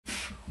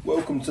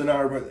Welcome to the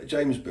Narrowboat that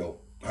James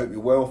built. Hope you're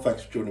well,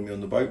 thanks for joining me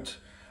on the boat.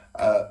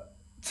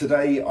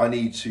 Today I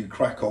need to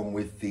crack on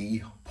with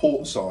the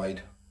port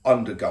side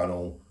under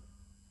gunnel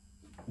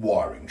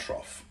wiring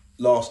trough.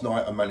 Last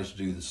night I managed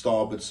to do the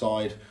starboard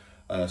side,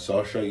 so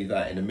I'll show you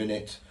that in a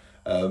minute.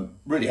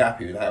 Really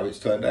happy with how it's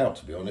turned out,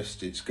 to be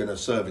honest. It's going to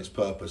serve its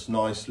purpose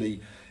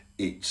nicely.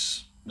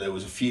 There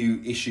was a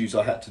few issues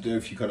I had to do,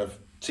 a few kind of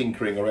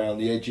tinkering around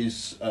the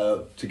edges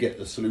to get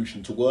the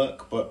solution to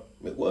work, but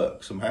it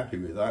works. I'm happy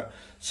with that.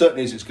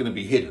 Certainly as it's going to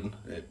be hidden,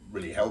 it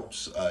really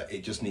helps.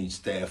 It just needs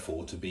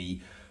therefore to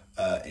be,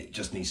 it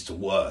just needs to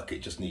work. It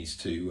just needs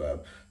to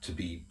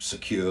be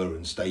secure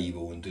and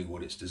stable and do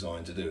what it's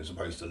designed to do, as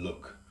opposed to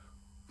look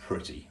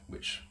pretty,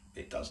 which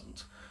it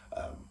doesn't.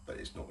 But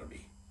it's not going to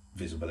be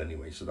visible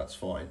anyway, so that's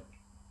fine.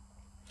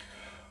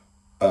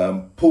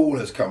 Paul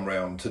has come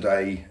round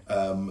today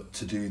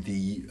to do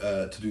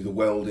the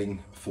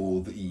welding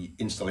for the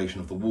installation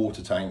of the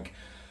water tank.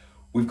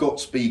 We've got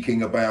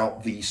speaking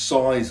about the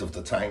size of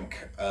the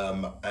tank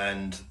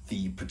and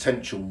the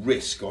potential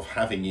risk of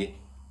having it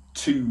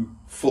too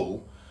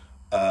full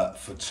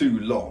for too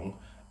long,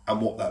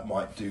 and what that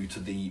might do to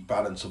the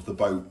balance of the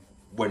boat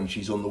when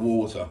she's on the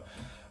water,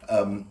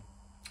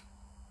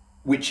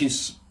 which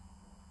is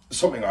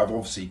something I've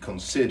obviously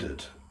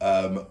considered.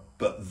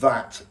 But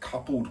that,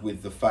 coupled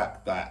with the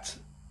fact that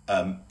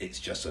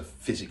it's just a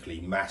physically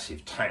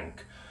massive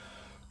tank,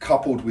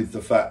 coupled with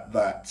the fact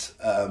that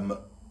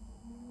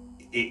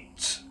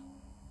it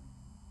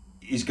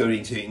is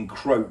going to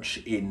encroach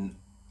in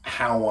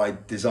how I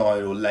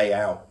design or lay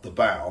out the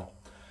bow,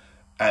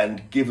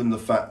 and given the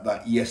fact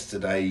that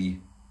yesterday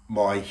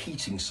my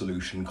heating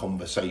solution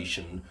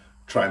conversation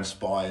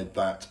transpired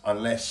that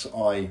unless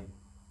I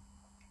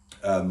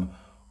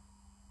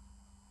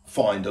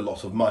find a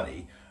lot of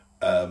money,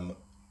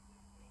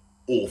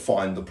 or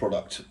find the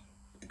product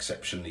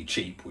exceptionally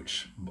cheap,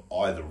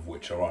 either of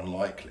which are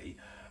unlikely,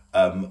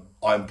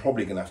 I'm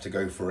probably going to have to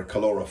go for a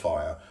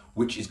calorifier,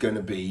 which is going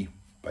to be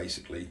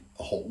basically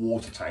a hot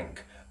water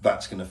tank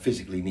that's going to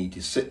physically need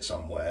to sit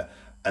somewhere.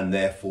 And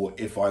therefore,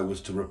 if I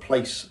was to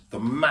replace the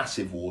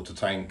massive water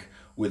tank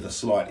with a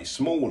slightly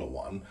smaller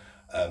one,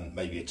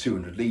 maybe a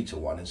 200 litre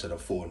one instead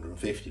of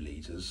 450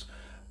 litres,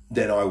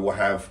 then I will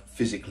have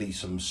physically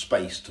some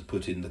space to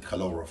put in the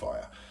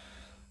calorifier.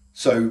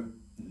 So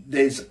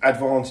there's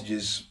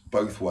advantages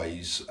both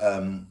ways.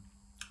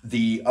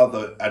 The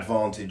other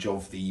advantage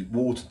of the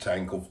water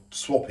tank, of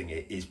swapping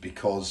it, is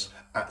because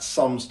at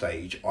some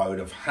stage I would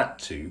have had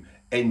to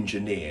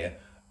engineer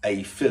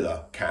a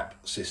filler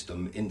cap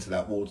system into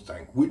that water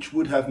tank, which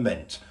would have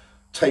meant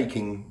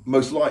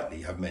most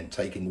likely have meant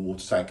taking the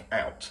water tank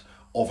out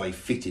of a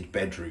fitted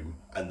bedroom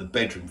and the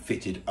bedroom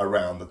fitted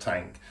around the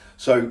tank.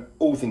 So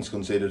all things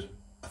considered,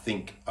 I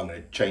think I'm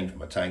going to change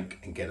my tank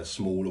and get a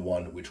smaller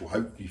one, which will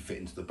hopefully fit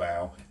into the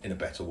bow in a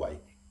better way.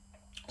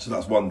 So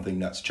that's one thing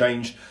that's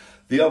changed.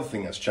 The other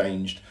thing that's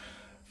changed,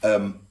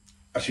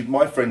 actually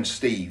my friend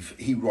Steve,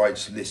 he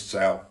writes lists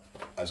out,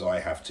 as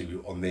I have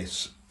to on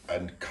this,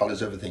 and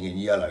colours everything in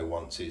yellow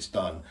once it's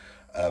done.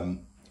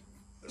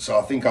 So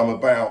I think I'm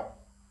about,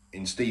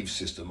 in Steve's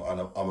system,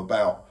 I'm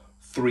about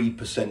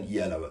 3%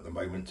 yellow at the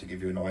moment, to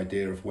give you an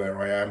idea of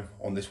where I am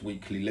on this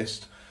weekly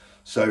list.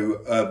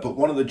 So, but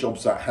one of the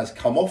jobs that has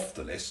come off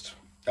the list,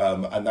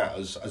 and that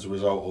was as a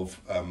result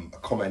of a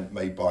comment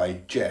made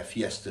by Jeff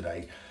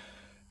yesterday,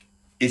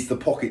 is the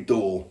pocket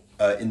door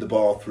in the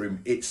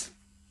bathroom.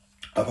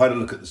 I've had a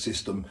look at the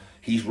system.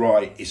 He's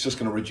right, it's just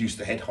going to reduce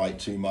the head height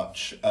too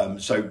much.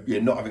 So yeah,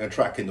 not having a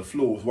track in the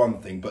floor is one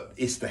thing, but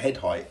it's the head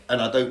height,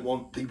 and I don't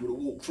want people to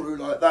walk through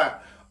like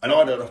that, and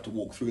I don't have to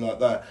walk through like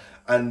that.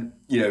 And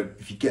you know,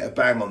 if you get a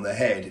bang on the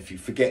head, if you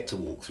forget to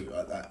walk through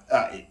like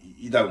that,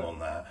 you don't want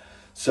that.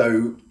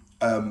 So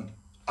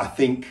I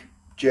think,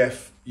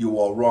 Jeff, you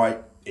are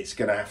right. It's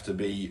going to have to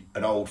be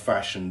an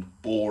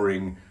old-fashioned,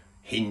 boring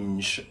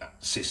hinge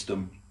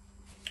system,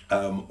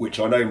 which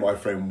I know my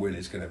friend Will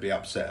is going to be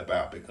upset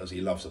about because he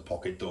loves a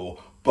pocket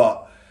door.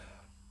 But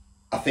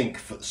I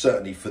think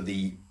certainly for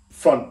the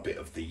front bit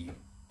of the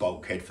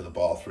bulkhead for the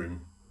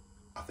bathroom,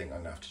 I think I'm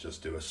going to have to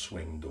just do a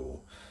swing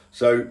door.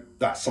 So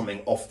that's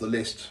something off the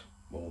list.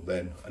 Well,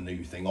 then a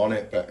new thing on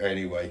it. But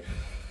anyway,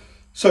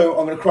 so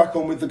I'm going to crack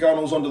on with the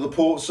gunnels under the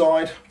port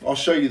side. I'll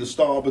show you the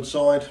starboard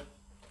side.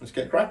 Let's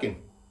get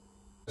cracking.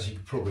 As you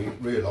probably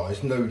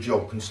realise, no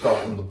job can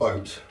start on the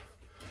boat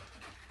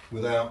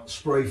without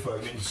spray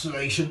foam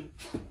insulation.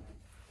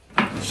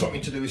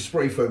 Something to do with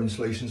spray foam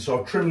insulation. So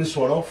I've trimmed this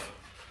one off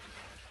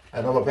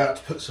and I'm about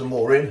to put some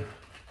more in.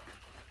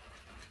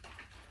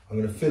 I'm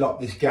going to fill up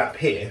this gap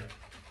here,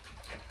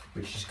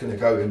 which is going to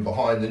go in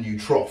behind the new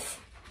trough.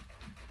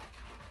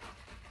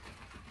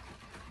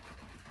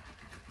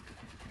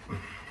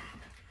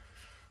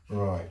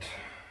 Right.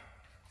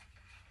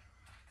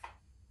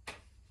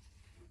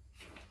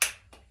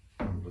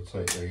 I'm going to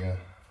take the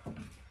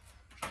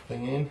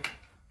thing in.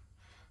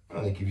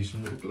 Oh, they give you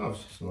some little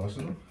gloves. It's nice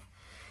of them.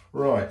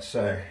 Right,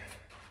 so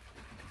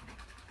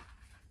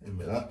in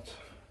with that.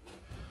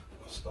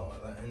 I'll start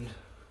at that end.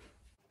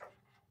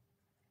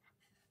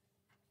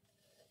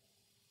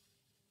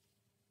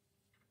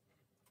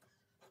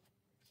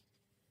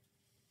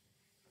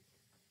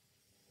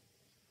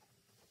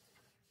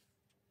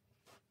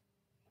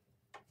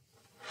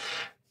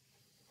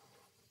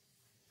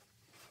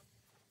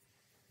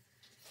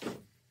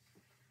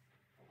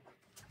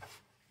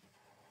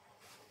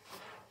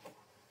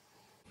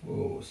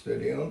 More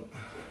steady on.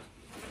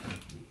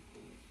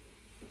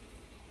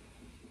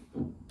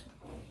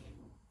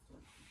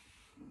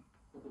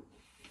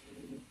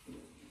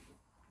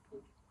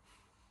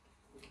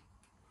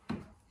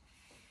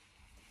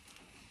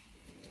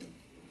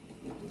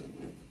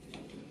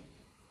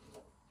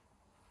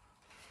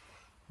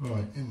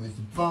 Right, in with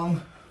the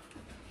bung.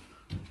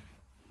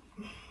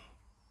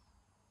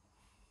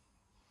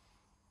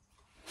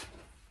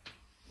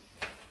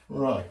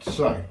 Right,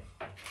 so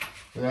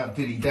without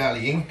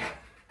dilly-dallying,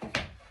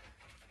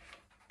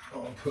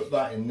 I'll put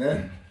that in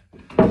there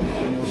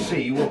and you'll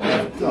see what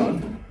I've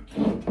done.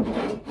 I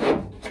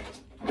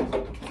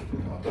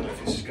don't know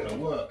if this is going to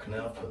work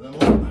now, put them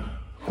on.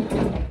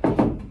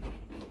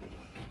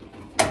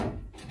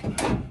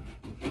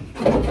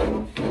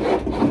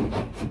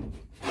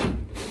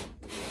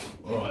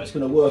 Alright, it's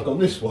going to work on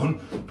this one,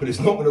 but it's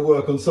not going to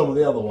work on some of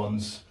the other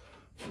ones.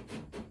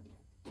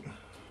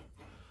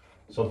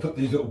 So I put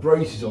these little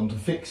braces on to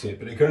fix it,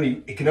 but it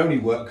can only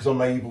work because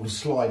I'm able to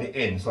slide it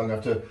in. So I'm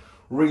going to have to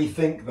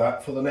rethink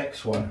that for the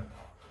next one.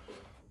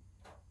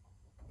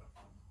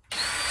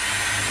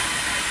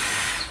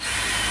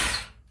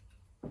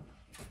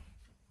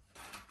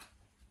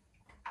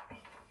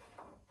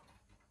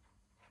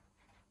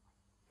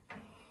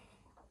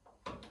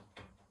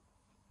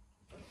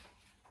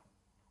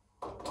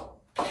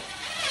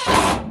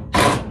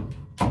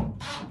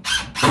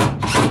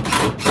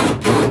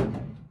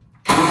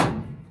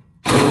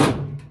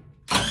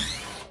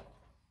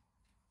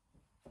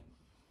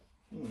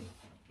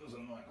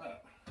 Doesn't like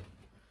that.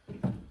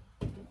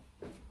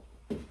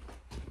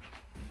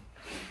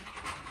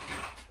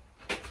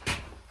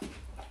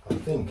 I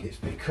think it's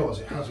because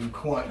it hasn't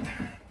quite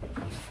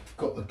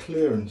got the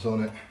clearance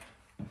on it.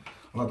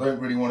 And I don't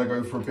really want to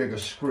go for a bigger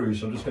screw,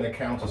 so I'm just going to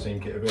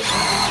countersink it a bit.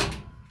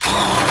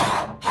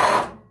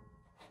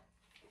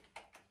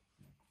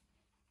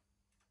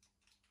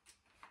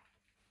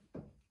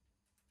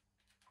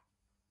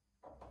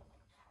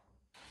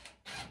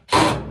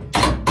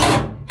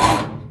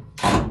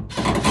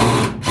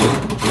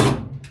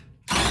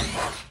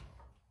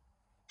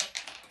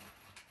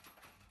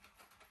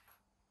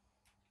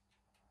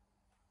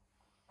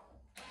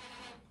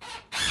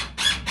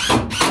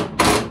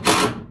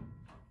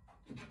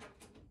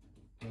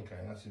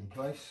 That's in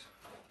place.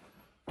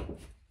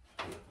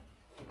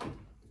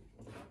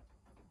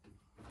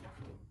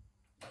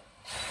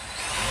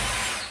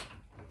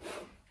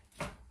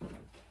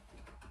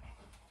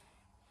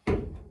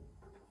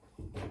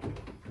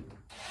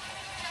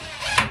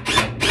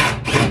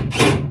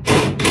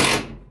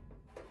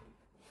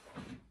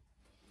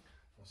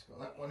 Let's got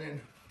that one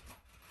in,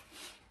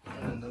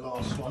 and then the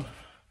last one.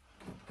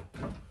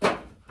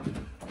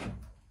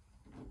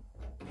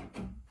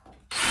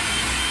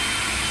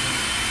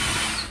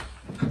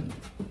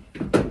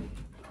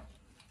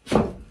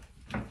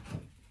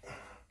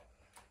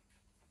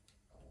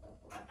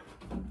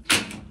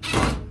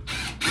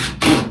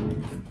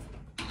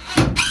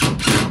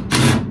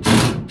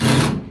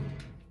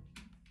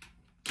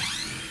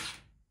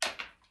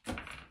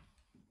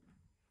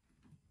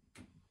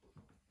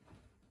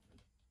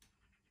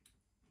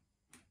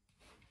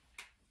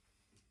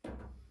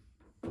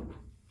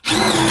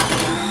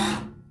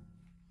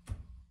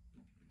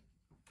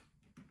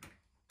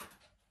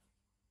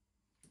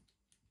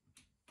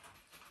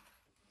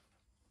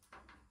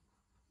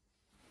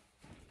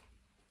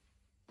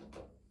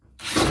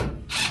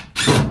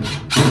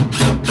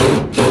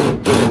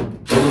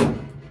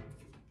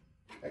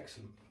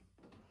 Excellent.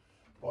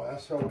 Right,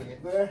 that's holding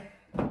it there.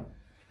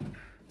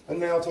 And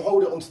now to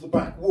hold it onto the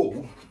back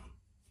wall,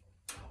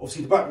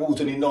 obviously the back wall's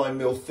only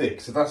 9mm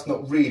thick, so that's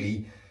not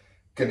really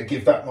going to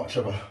give that much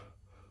of a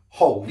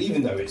hold,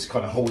 even though it's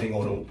kind of holding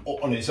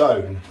on its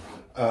own.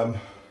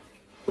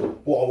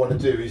 What I want to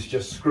do is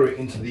just screw it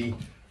into the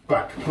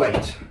back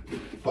plate,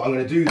 but I'm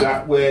going to do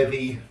that where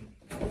the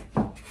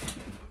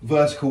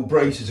vertical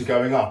braces are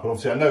going up, and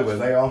obviously I know where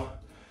they are.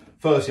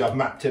 Firstly, I've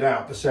mapped it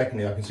out, but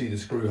secondly, I can see the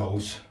screw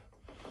holes.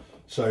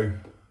 So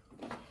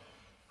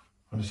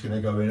I'm just going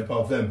to go in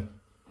above them.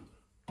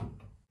 That's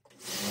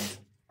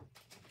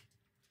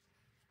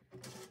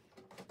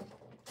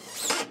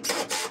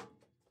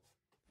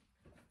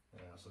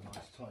a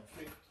nice tight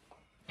fit.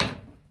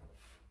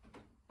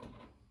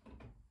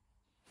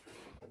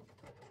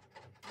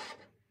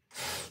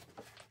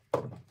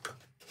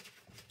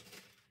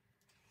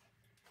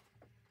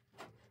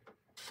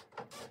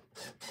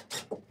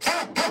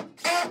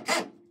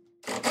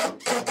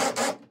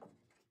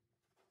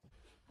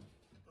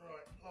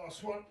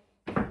 Last one.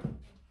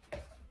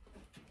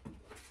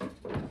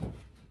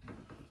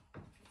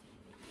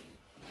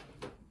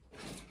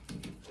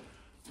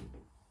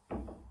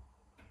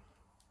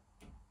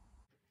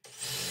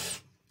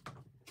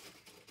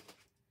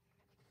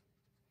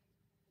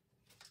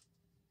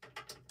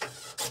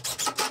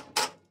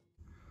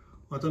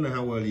 I don't know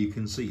how well you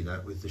can see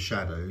that with the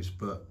shadows,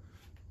 but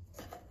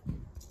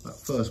that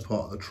first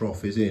part of the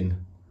trough is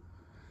in.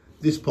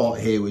 This part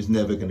here was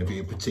never going to be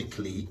a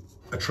particularly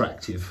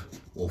attractive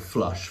or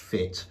flush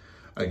fit,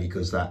 only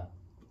because that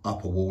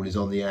upper wall is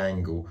on the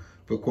angle.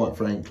 but quite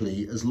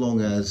frankly, as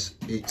long as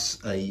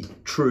it's a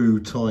true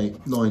tight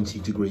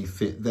 90-degree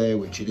fit there,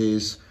 which it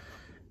is,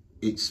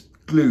 it's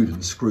glued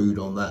and screwed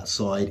on that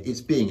side,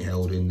 it's being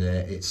held in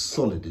there, it's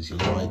solid as you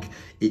like,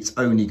 it's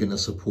only going to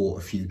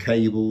support a few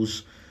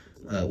cables.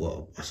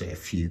 Well, I say a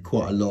few,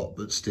 quite a lot,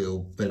 but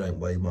still they don't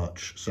weigh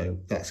much, so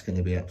that's going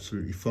to be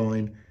absolutely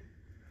fine.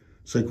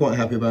 So quite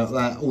happy about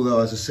that. Although,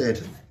 as I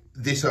said,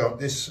 this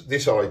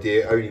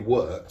idea only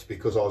worked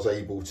because I was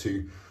able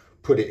to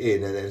put it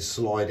in and then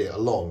slide it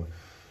along,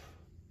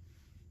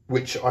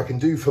 which I can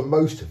do for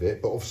most of it,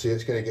 but obviously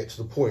it's going to get to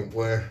the point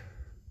where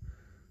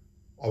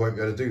I won't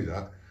be able to do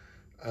that.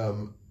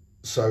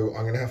 So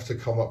I'm going to have to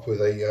come up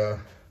with a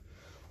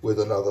with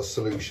another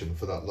solution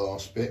for that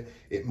last bit.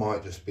 It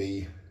might just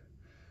be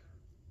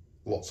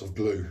lots of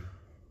glue,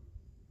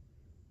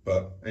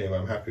 but anyway,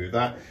 I'm happy with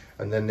that.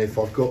 And then if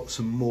I've got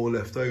some more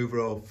left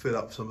over, I'll fill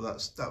up some of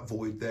that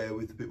void there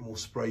with a bit more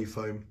spray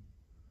foam.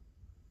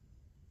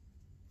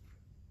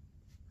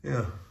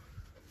 Yeah,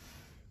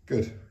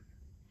 good.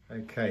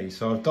 Okay,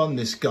 so I've done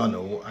this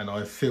gunnel and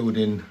I've filled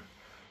in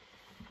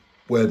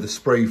where the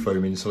spray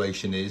foam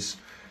insulation is.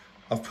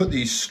 I've put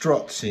these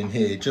struts in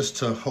here just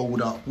to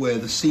hold up where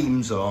the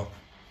seams are.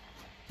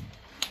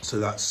 So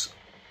that's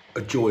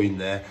a join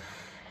there.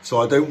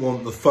 So I don't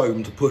want the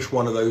foam to push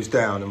one of those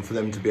down and for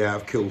them to be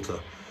out of kilter.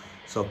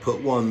 So I've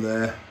put one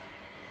there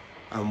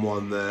and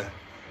one there.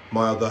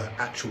 My other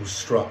actual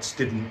struts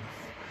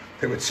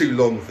they were too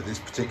long for this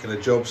particular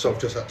job, so I've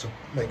just had to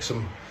make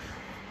some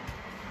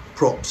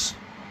props.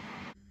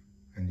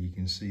 And you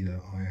can see that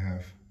I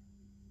have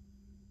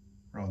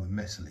rather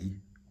messily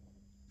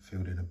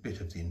filled in a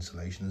bit of the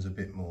insulation. There's a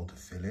bit more to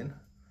fill in,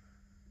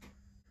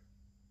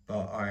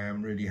 but I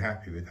am really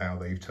happy with how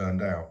they've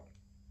turned out.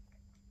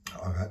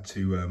 I've had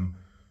to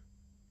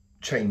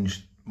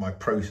change my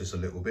process a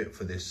little bit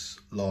for this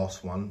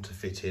last one to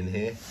fit in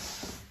here,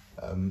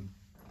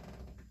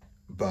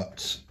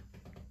 but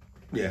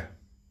yeah,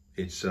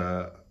 it's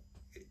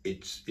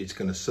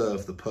going to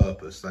serve the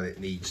purpose that it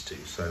needs to.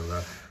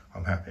 So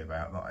I'm happy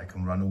about that. I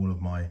can run all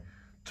of my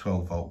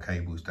 12-volt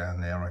cables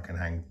down there. I can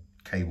hang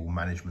cable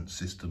management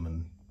system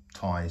and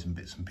ties and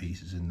bits and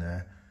pieces in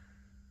there,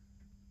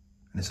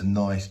 and it's a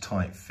nice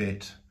tight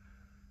fit,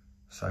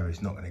 so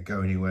it's not going to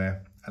go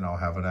anywhere. And I'll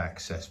have an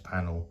access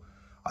panel.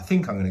 I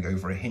think I'm going to go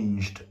for a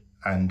hinged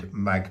and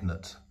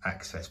magnet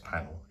access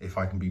panel. If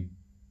I can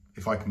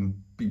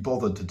be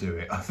bothered to do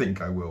it, I think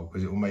I will,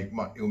 because it will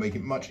make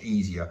it much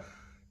easier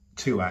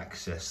to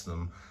access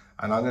them.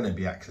 And I'm going to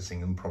be accessing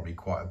them probably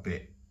quite a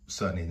bit,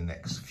 certainly in the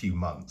next few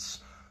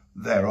months.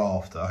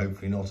 Thereafter,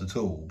 hopefully not at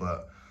all,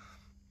 but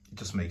it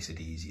just makes it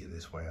easier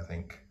this way, I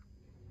think.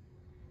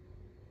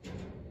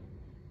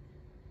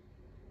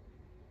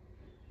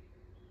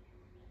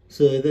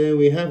 So there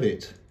we have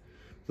it,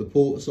 the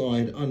port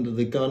side under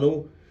the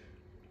gunnel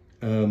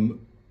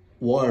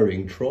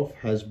wiring trough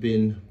has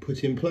been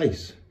put in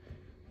place,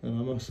 and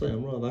I must say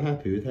I'm rather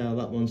happy with how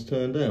that one's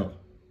turned out.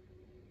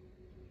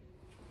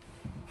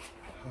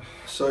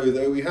 So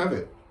there we have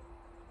it.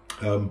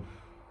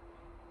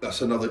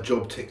 That's another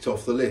job ticked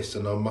off the list,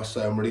 and I must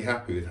say I'm really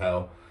happy with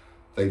how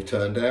they've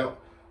turned out.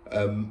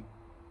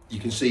 You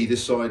can see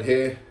this side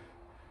here,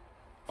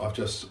 I've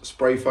just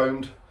spray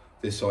foamed.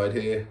 This side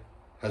here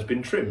has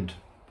been trimmed.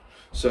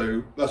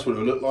 So that's what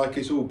it'll look like.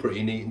 It's all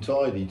pretty neat and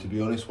tidy, to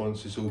be honest,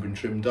 once it's all been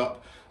trimmed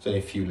up. There's only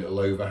a few little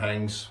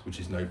overhangs, which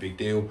is no big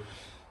deal.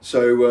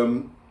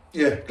 So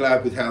yeah,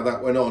 glad with how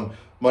that went on.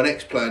 My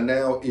next plan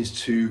now is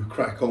to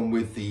crack on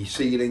with the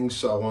ceilings.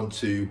 So I want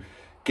to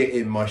get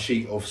in my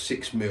sheet of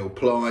 6mm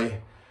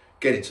ply,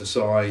 get it to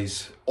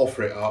size,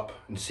 offer it up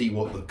and see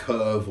what the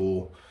curve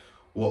or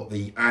what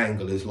the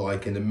angle is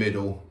like in the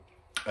middle.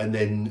 And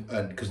then,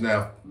 because now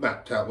I've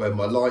mapped out where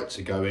my lights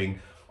are going,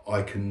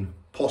 I can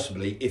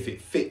possibly, if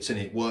it fits and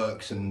it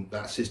works and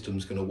that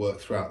system's going to work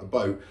throughout the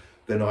boat,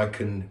 then I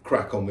can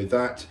crack on with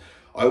that.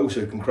 I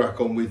also can crack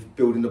on with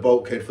building the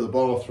bulkhead for the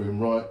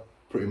bathroom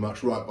pretty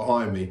much right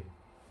behind me.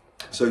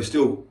 So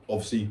still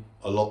obviously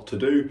a lot to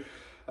do,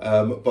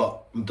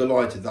 but I'm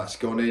delighted that's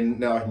gone in.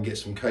 Now I can get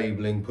some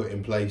cabling put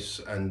in place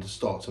and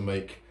start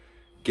to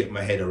get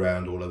my head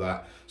around all of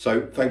that.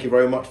 So thank you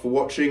very much for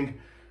watching.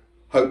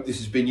 Hope this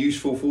has been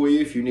useful for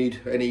you. If you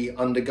need any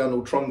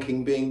undergunnel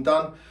trunking being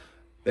done,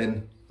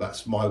 then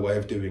that's my way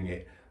of doing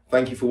it.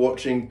 Thank you for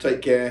watching.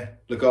 Take care.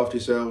 Look after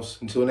yourselves.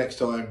 Until next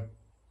time.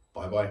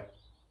 Bye bye.